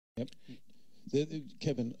Yep.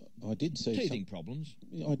 Kevin, I did see teething problems.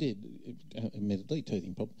 I did, admittedly,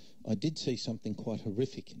 teething problem. I did see something quite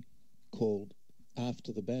horrific called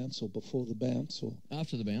After the Bounce or Before the Bounce or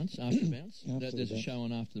After the Bounce. After the Bounce. After There's the a Bounce. show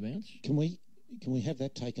on After the Bounce. Can we have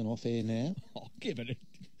that taken off air now? Oh, give it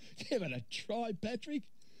a try, Patrick.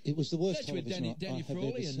 It was the worst That's with television Danny I have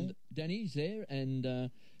Frawley ever seen. and Danny's there, and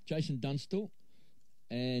Jason Dunstall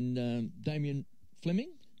and Damien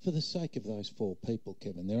Fleming. For the sake of those four people,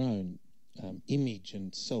 Kevin, their own image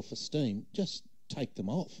and self-esteem, just take them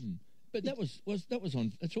off. But that was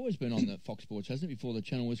on. It's always been on the Fox Sports, hasn't it? Before the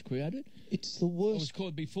channel was created. It's the It was worst.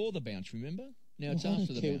 called Before the Bounce. Remember? Now it's Well, I don't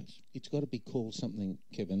After the care. Bounce. It's got to be called something,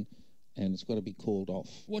 Kevin, and it's got to be called off.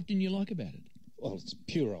 What didn't you like about it? Well, it's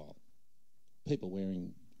puerile. People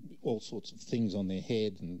wearing all sorts of things on their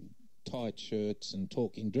head and tight shirts and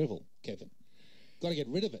talking drivel, Kevin. Got to get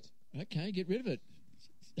rid of it. Okay, get rid of it.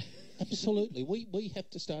 Absolutely. We have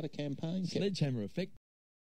to start a campaign, Kevin. Sledgehammer effect.